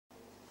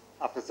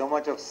After so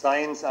much of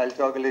science, I'll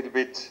talk a little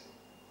bit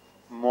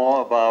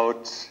more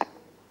about,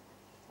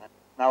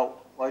 now,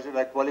 why should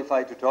I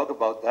qualify to talk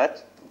about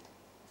that?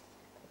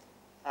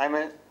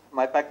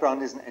 My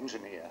background is an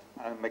engineer.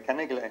 I'm a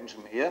mechanical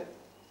engineer,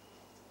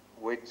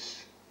 which,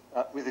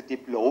 with a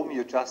diploma,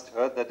 you just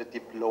heard that a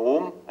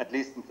diploma, at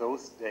least in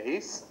those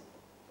days,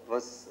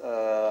 was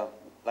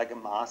like a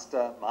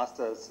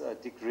master's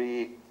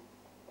degree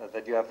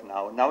that you have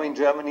now. Now in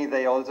Germany,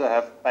 they also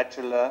have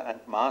bachelor and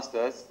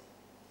masters,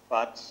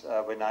 but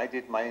when I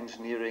did my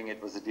engineering,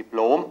 it was a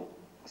diploma.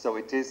 So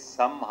it is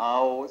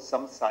somehow,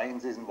 some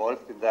science is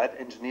involved in that.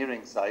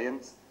 Engineering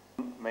science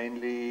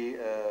mainly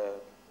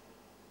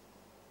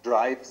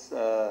drives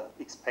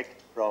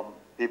expect from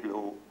people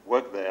who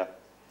work there.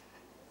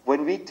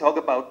 When we talk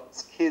about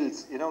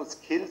skills, you know,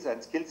 skills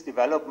and skills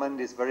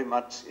development is very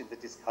much in the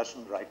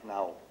discussion right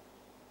now.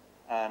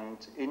 And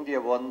India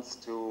wants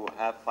to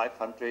have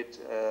 500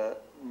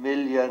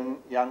 million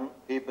young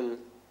people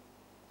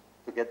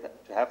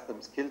to have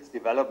them skills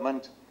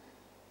development.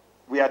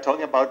 We are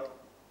talking about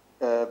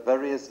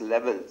various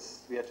levels.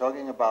 We are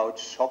talking about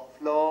shop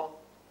floor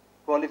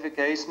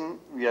qualification.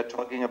 We are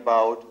talking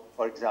about,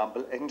 for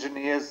example,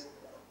 engineers,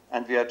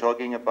 and we are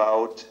talking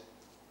about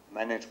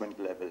management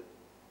level.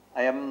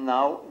 I am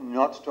now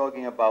not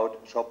talking about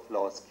shop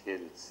floor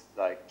skills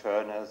like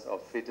turners or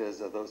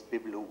fitters or those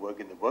people who work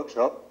in the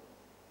workshop.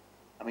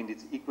 I mean,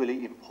 it's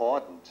equally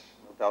important,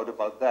 no doubt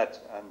about that.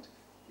 And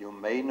you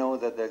may know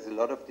that there's a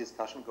lot of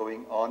discussion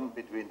going on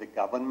between the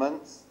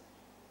governments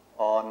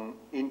on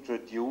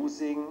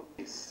introducing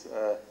this.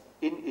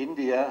 In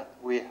India,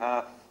 we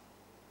have,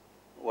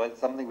 well,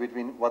 something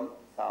between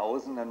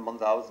 1,000 and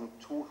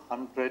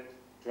 1,200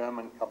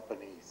 German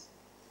companies.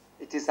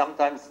 It is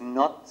sometimes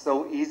not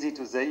so easy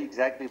to say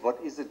exactly what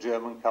is a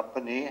German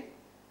company,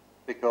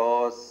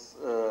 because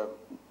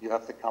you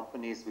have the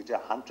companies which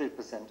are 100%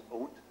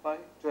 owned by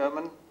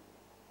German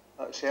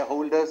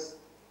shareholders.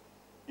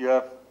 You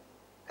have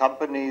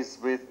companies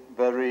with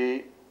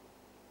very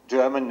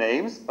German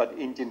names, but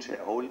Indian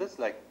shareholders,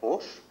 like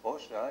Bosch.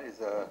 Bosch is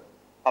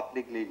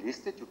publicly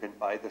listed. You can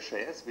buy the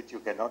shares, which you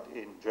cannot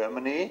in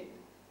Germany.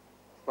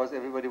 Of course,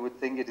 everybody would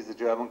think it is a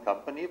German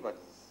company, but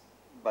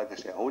by the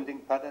shareholding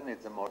pattern,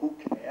 it's a more, who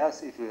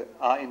cares if you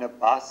are in a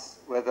bus,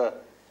 whether,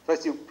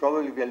 first you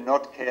probably will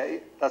not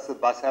care, does the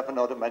bus have an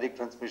automatic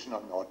transmission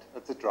or not?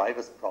 That's a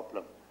driver's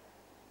problem.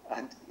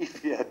 And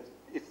if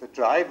the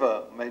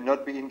driver may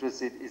not be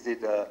interested, is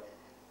it a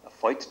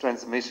Voigt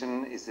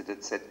transmission, is it a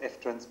ZF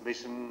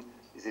transmission,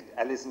 is it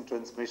Allison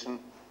transmission?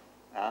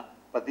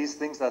 But these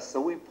things are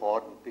so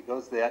important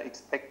because they are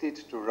expected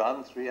to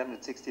run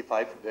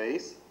 365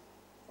 days,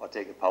 or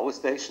take a power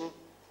station,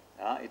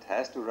 it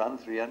has to run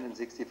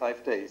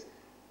 365 days.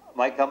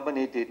 My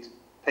company did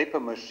paper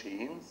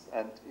machines,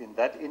 and in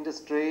that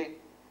industry,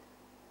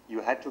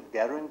 you had to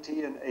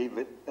guarantee an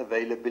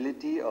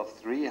availability of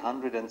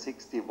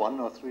 361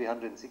 or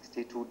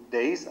 362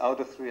 days out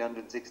of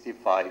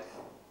 365.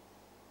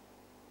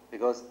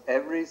 Because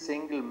every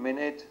single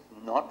minute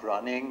not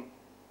running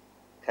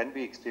can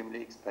be extremely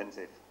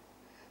expensive.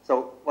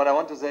 So what I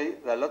want to say,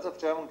 there are lots of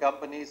German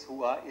companies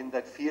who are in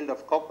that field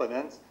of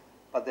components,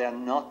 but they are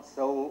not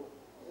so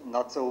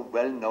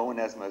well known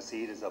as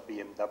Mercedes or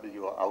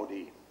BMW or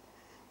Audi.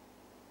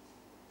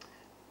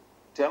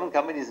 German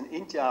companies in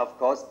India are, of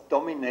course,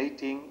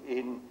 dominating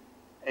in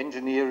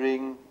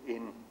engineering,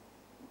 in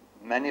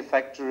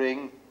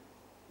manufacturing,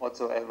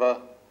 whatsoever,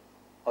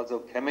 also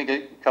chemical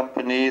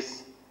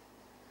companies.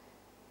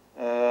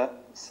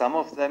 Some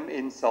of them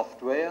in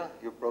software.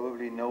 You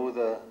probably know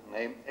the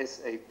name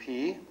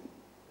SAP.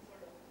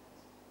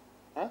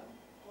 Huh?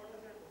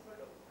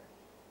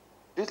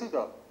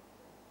 Düsseldorf.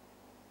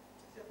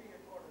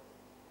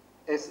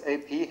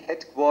 SAP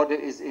headquarters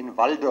is in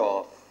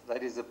Walldorf.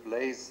 That is a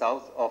place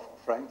south of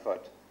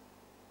Frankfurt.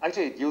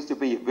 Actually, it used to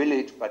be a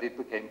village, but it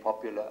became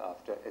popular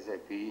after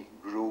SAP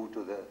grew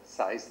to the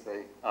size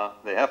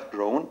they have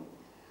grown.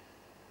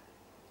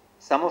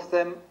 Some of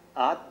them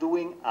are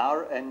doing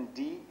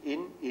R&D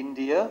in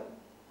India.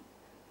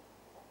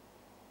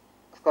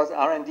 Of course,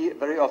 R&D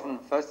very often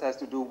first has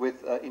to do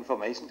with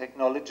information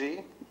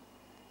technology.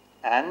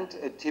 And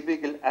a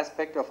typical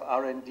aspect of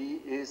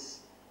R&D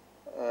is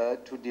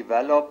to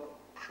develop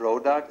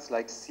products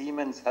like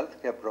Siemens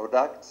healthcare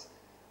products.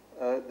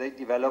 They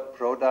develop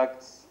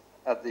products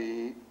at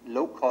the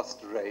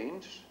low-cost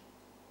range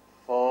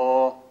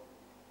for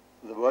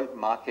the world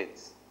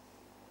markets,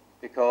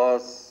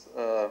 because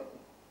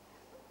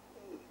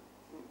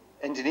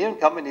engineering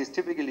companies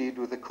typically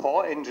do the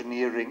core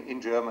engineering in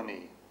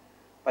Germany,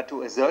 but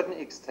to a certain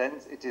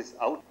extent it is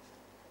out.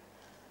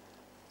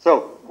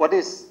 So what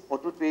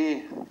would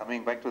be,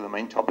 coming back to the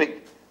main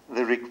topic,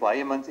 the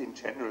requirements in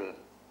general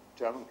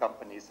German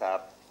companies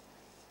have?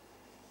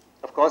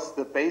 Of course,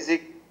 the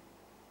basic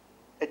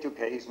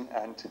education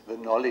and the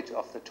knowledge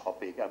of the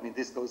topic. I mean,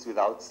 this goes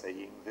without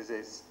saying. This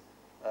is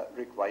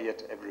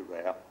required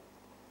everywhere.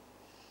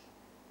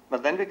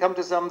 But then we come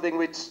to something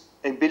which,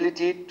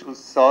 ability to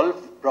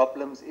solve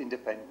problems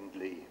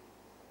independently.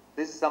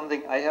 This is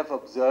something I have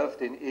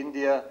observed in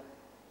India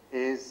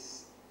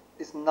is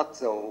not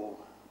so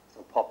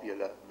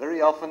popular.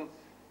 Very often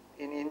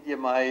in India,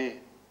 my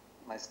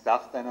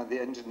staff then, or the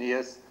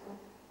engineers,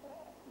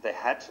 they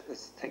had a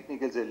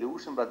technical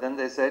solution, but then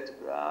they said,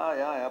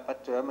 yeah,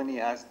 but Germany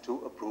has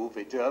to approve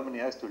it. Germany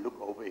has to look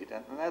over it.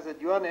 And I said,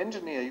 you are an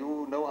engineer.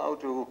 You know how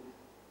to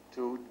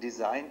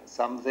design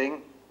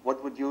something.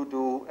 What would you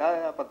do?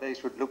 Yeah, but they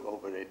should look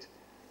over it.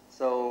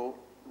 So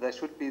there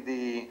should be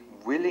the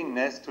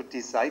willingness to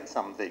decide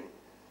something.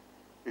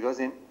 Because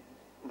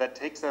that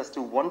takes us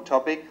to one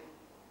topic,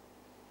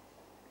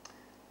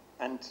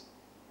 and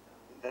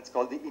that's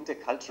called the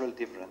intercultural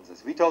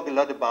differences. We talk a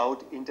lot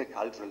about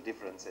intercultural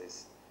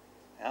differences.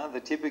 Yeah,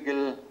 the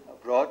typical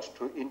approach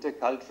to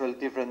intercultural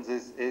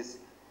differences is,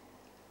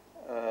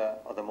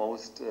 or the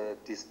most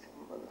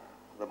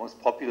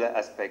popular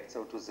aspect,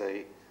 so to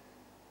say.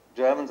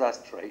 Germans are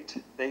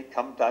straight. They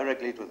come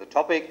directly to the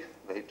topic.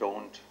 They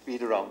don't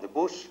beat around the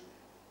bush.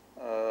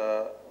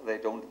 They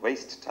don't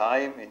waste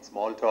time in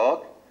small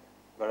talk.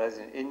 Whereas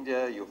in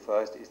India, you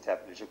first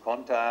establish a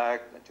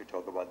contact, and you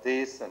talk about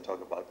this and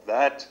talk about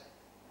that,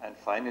 and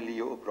finally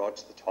you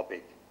approach the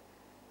topic.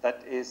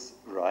 That is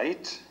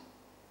right.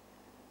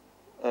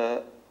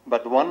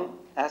 But one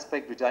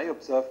aspect which I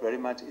observe very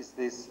much is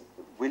this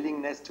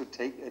willingness to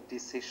take a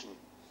decision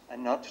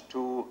and not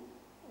to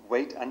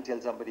wait until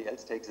somebody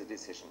else takes a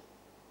decision.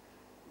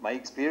 My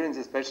experience,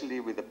 especially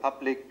with the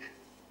public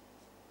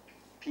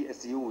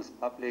PSUs,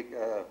 public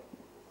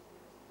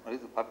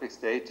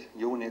state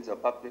units or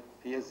public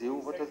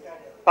PSU,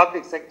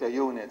 public sector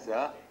units,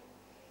 yeah?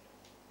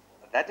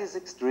 That is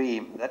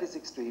extreme, that is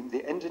extreme.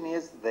 The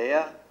engineers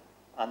there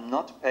are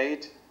not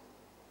paid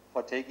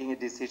for taking a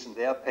decision.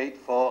 They are paid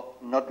for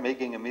not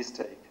making a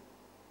mistake.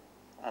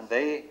 And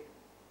they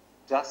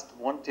just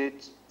wanted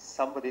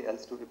somebody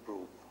else to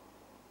approve.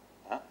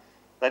 Yeah?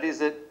 That is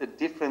a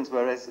difference,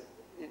 whereas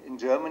in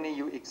Germany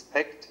you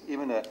expect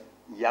even a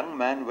young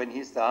man when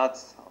he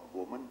starts, a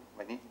woman,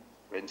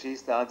 when she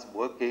starts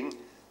working,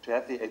 to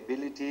have the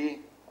ability,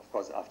 of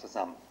course after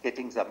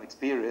getting some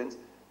experience,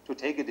 to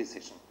take a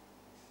decision.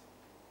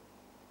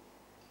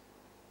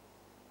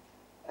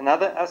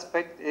 Another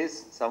aspect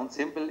sounds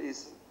simple,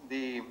 is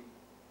the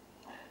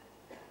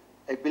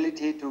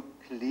ability to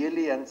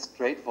clearly and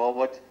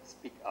straightforward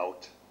speak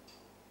out.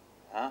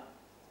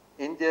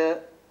 India,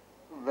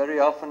 very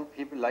often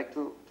people like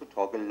to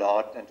talk a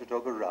lot and to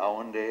talk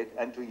around it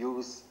and to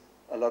use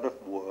a lot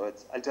of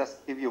words. I'll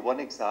just give you one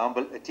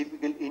example, a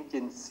typical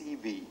Indian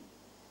CV.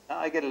 Now,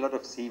 I get a lot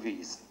of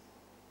CVs.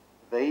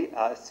 They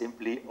are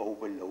simply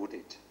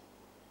overloaded.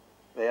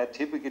 They are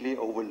typically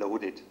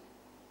overloaded.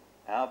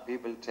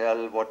 People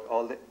tell what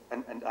all the,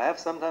 and I have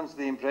sometimes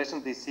the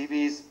impression these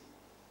CVs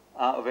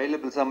are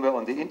available somewhere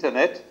on the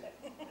internet,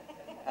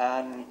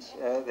 and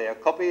they are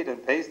copied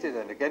and pasted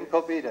and again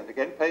copied and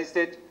again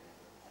pasted,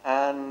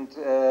 and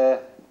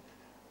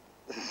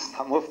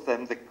some of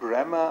them, the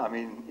grammar, I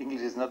mean,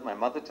 English is not my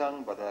mother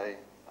tongue, but I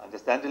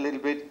understand a little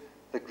bit.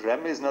 The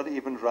grammar is not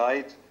even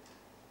right,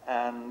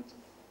 and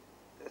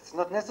it's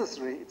not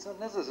necessary. It's not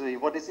necessary.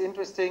 What is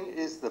interesting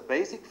is the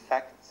basic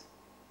facts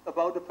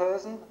about a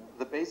person,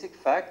 the basic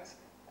facts,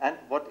 and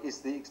what is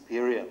the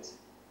experience.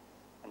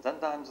 And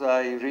sometimes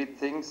I read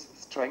things,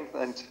 strength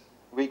and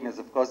weakness.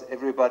 Of course,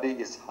 everybody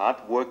is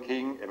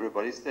hardworking,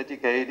 everybody is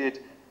dedicated,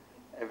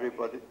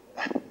 everybody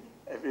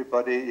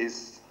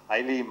is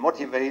highly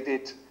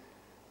motivated.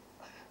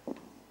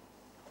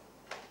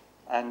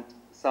 And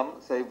some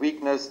say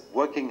weakness,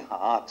 working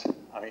hard.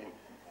 I mean,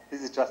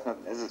 this is just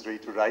not necessary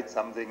to write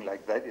something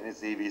like that in a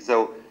CV.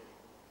 So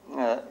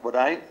what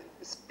I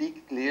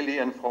speak clearly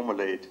and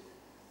formulate.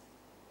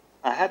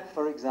 I had,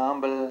 for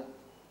example,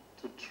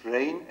 to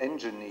train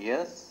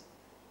engineers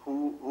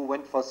who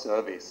went for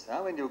service.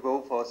 When you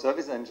go for a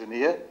service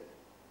engineer,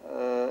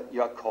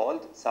 you are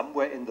called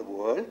somewhere in the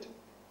world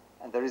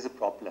and there is a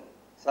problem.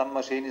 Some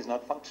machine is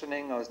not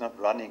functioning or is not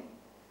running.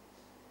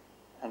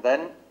 And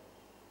then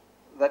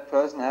that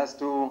person has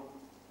to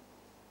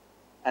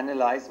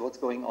analyze what's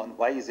going on.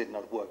 Why is it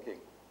not working?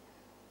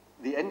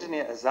 The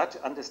engineer as such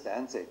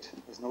understands it.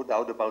 There's no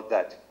doubt about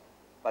that.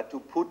 But to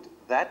put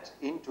that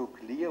into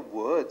clear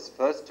words,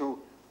 first to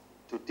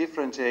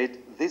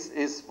differentiate, this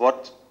is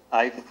what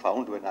I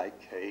found when I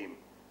came.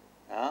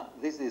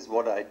 This is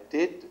what I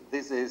did.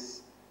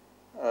 These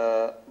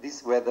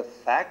were the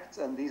facts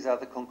and these are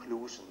the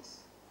conclusions.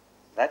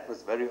 That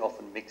was very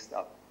often mixed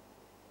up.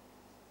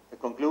 The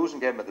conclusion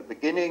came at the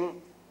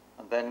beginning,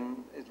 and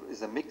then it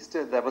is a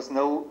mixture. There was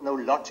no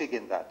logic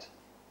in that.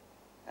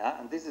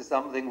 And this is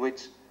something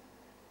which,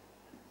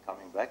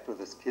 coming back to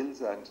the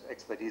skills and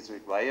expertise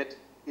required,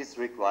 is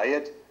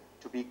required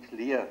to be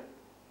clear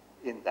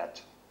in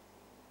that.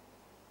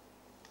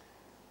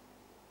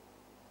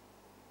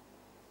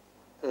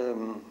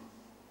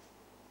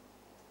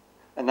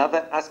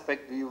 Another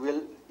aspect you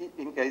will,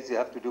 in case you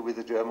have to do with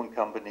a German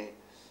company,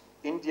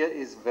 India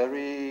is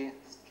very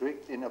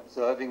strict in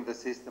observing the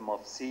system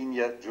of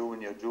senior,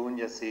 junior,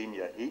 junior,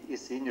 senior. He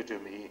is senior to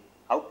me.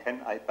 How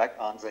can I back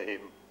answer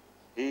him?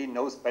 He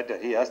knows better.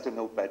 He has to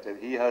know better.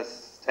 He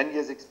has 10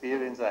 years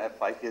experience. I have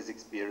 5 years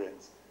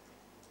experience.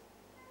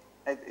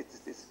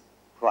 it's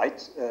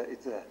quite,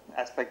 it's an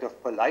aspect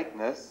of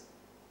politeness,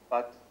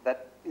 but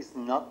that is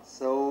not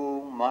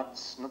so much,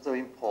 not so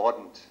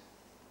important.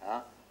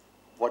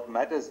 What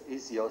matters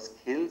is your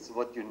skills,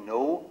 what you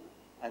know,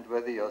 and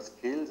whether your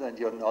skills and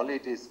your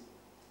knowledge is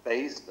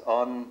based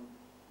on,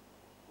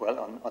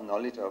 well, on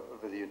knowledge of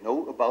whether you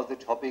know about the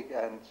topic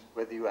and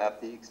whether you have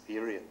the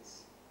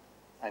experience.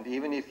 And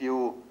even if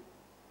you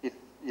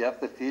have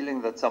the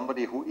feeling that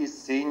somebody who is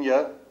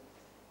senior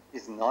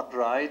is not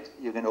right,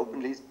 you can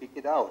openly speak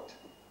it out.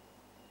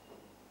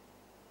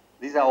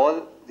 These are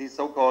all these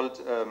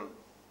so-called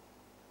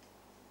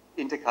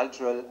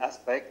intercultural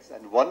aspects,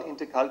 and one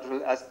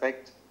intercultural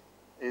aspect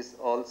is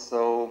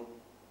also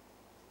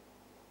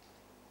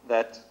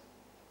that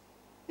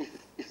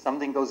if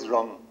something goes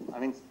wrong, I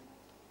mean,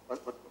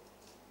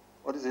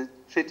 what is it?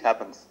 Shit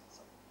happens.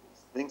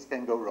 Things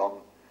can go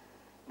wrong.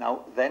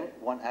 Now, then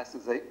one has to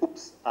say,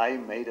 oops, I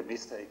made a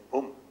mistake,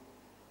 boom.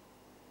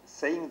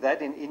 Saying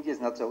that in India is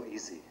not so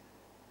easy.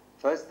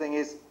 First thing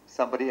is,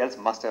 somebody else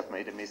must have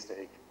made a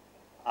mistake.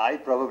 I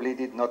probably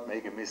did not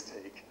make a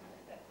mistake.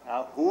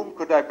 Now, whom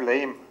could I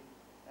blame?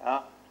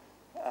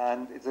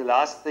 And it's the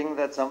last thing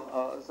that some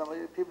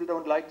people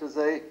don't like to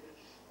say,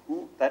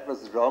 ooh, that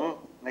was wrong.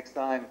 Next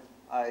time,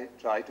 I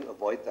try to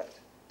avoid that.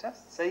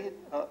 Just say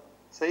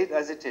it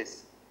as it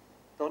is.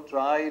 Don't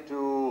try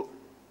to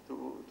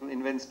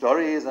invent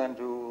stories and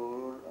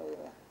to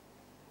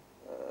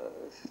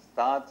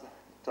start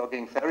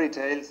talking fairy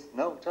tales.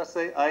 No, just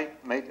say, I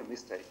made a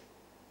mistake.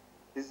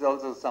 This is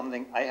also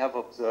something I have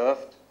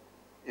observed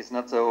is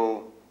not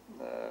so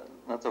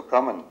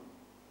common.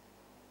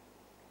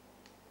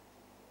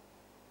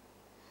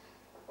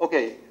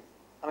 Okay,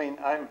 I mean,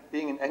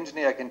 being an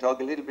engineer, I can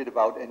talk a little bit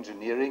about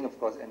engineering. Of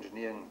course,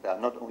 engineering, there are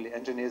not only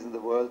engineers in the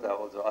world, there are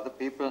also other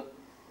people.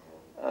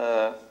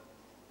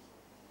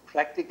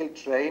 Practical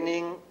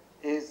training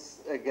is,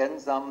 again,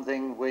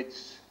 something which,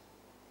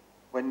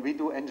 when we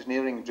do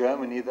engineering in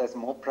Germany, there's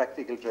more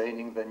practical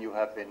training than you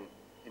have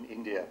in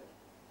India.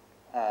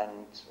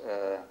 And,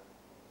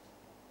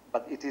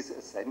 but it is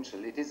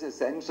essential. It is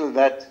essential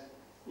that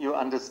you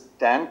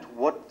understand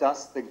what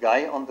does the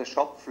guy on the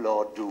shop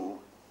floor do.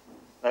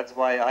 That's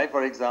why I,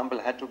 for example,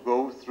 had to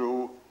go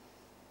through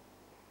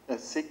a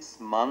 6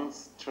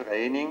 months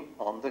training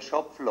on the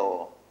shop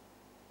floor.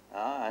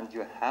 And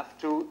you have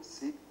to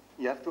see,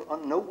 you have to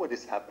know what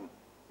is happening.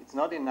 It's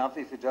not enough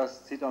if you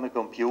just sit on a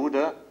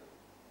computer.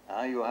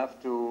 You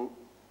have to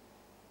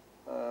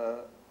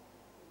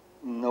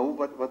know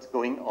what's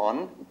going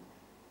on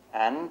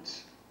and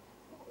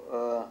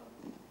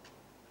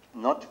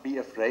not be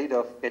afraid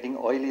of getting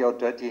oily or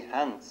dirty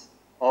hands.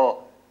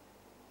 Or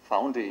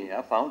foundry.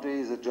 Foundry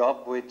is a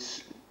job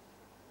which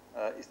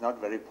is not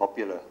very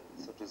popular,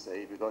 so to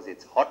say, because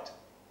it's hot,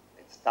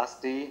 it's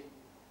dusty,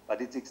 but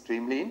it's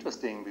extremely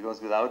interesting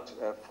because without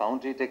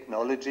foundry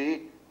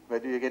technology, where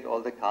do you get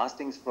all the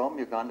castings from?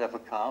 You can't have a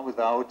car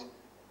without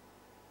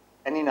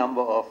any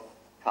number of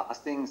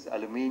castings,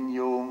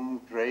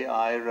 aluminium, gray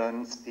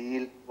iron,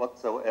 steel,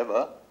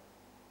 whatsoever.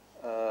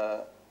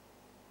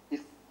 If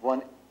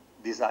one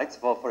decides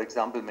for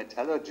example,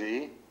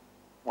 metallurgy,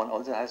 one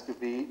also has to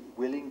be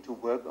willing to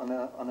work on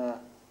a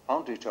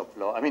foundry shop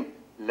floor. I mean,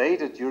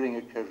 later during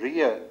a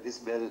career,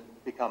 this will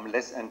become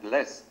less and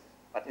less.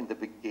 But in the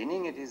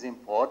beginning, it is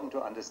important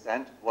to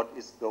understand what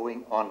is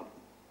going on.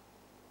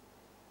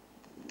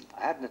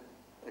 I had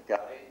a guy,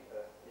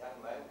 a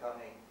young man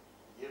coming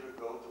a year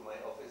ago to my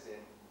office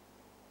in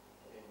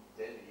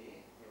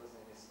Delhi. He was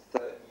in his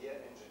 3rd year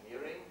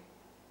engineering,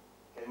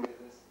 came with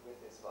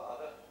his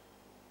father,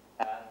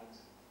 and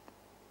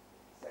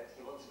said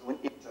he wants to do an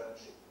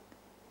internship.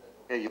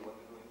 Okay, you want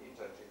to do an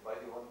internship. Why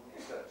do you want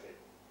an internship?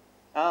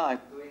 I'm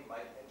doing my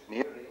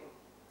engineering,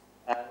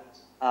 and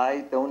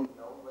I don't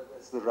know whether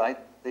it's the right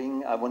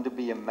thing. I want to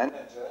be a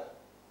manager,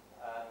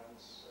 and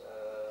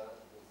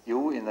with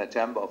you in the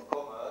Chamber of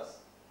Commerce,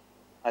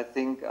 I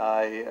think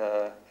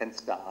I can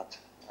start.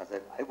 I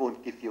said, I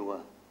won't give you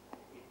an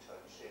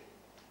internship.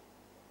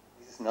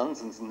 This is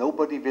nonsense.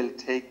 Nobody will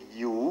take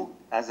you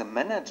as a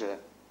manager.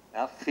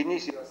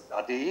 Finish your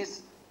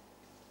studies,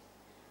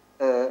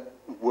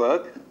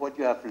 work what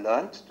you have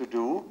learned to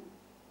do,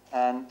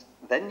 and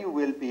then you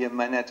will be a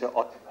manager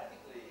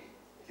automatically.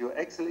 If you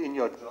excel in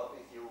your job,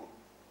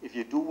 if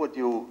you do what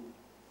you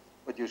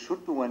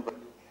should do and what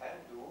you can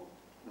do,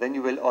 then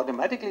you will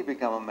automatically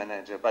become a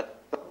manager.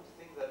 But don't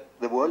think that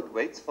the world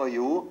waits for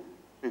you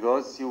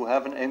because you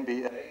have an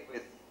MBA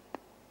with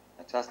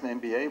just an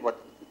MBA. What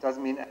it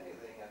doesn't mean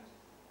anything. And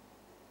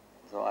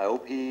so I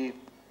hope he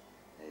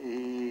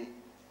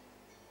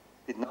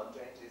did not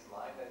change his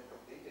mind and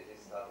completed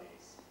his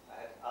studies.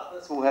 I had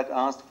others who had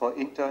asked for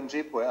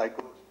internship where I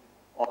could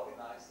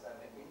organize them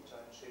an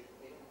internship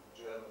in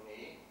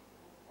Germany,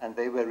 and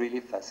they were really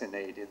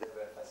fascinated. They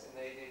were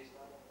fascinated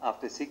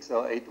after 6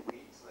 or 8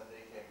 weeks when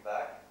they came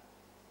back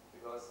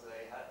because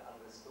they had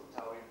understood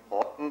how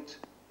important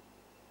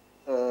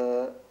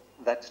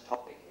that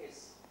topic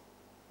is.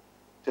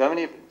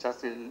 Germany,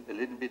 just a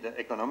little bit of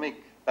economic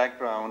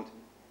background,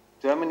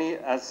 Germany,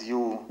 as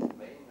you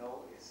may know,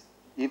 is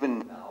even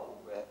now,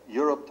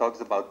 Europe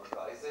talks about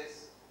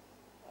crisis,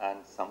 and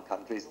some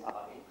countries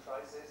are in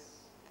crisis.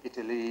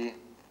 Italy,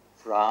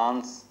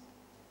 France,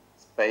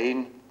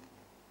 Spain.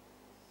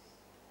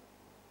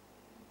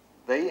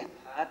 They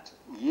had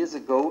years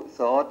ago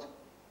thought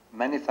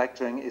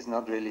manufacturing is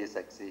not really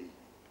sexy.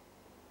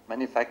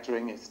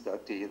 Manufacturing is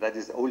dirty. That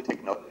is old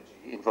technology,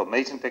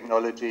 information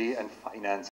technology and finance.